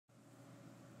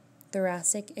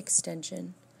Thoracic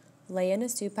Extension. Lay in a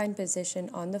supine position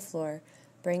on the floor.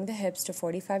 Bring the hips to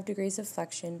 45 degrees of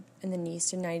flexion and the knees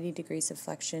to 90 degrees of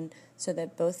flexion so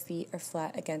that both feet are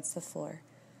flat against the floor.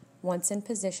 Once in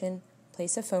position,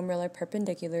 place a foam roller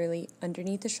perpendicularly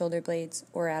underneath the shoulder blades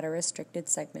or at a restricted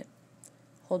segment.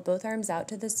 Hold both arms out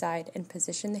to the side and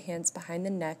position the hands behind the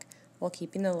neck while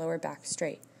keeping the lower back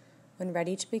straight. When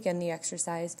ready to begin the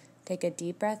exercise, take a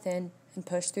deep breath in and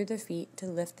push through the feet to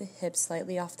lift the hips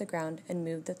slightly off the ground and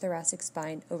move the thoracic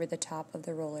spine over the top of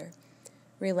the roller.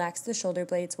 Relax the shoulder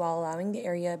blades while allowing the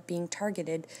area being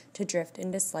targeted to drift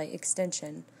into slight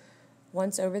extension.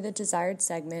 Once over the desired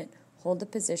segment, hold the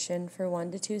position for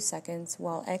 1 to 2 seconds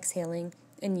while exhaling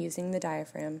and using the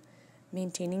diaphragm,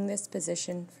 maintaining this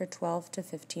position for 12 to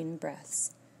 15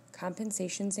 breaths.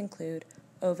 Compensations include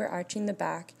overarching the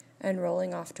back and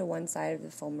rolling off to one side of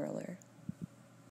the foam roller.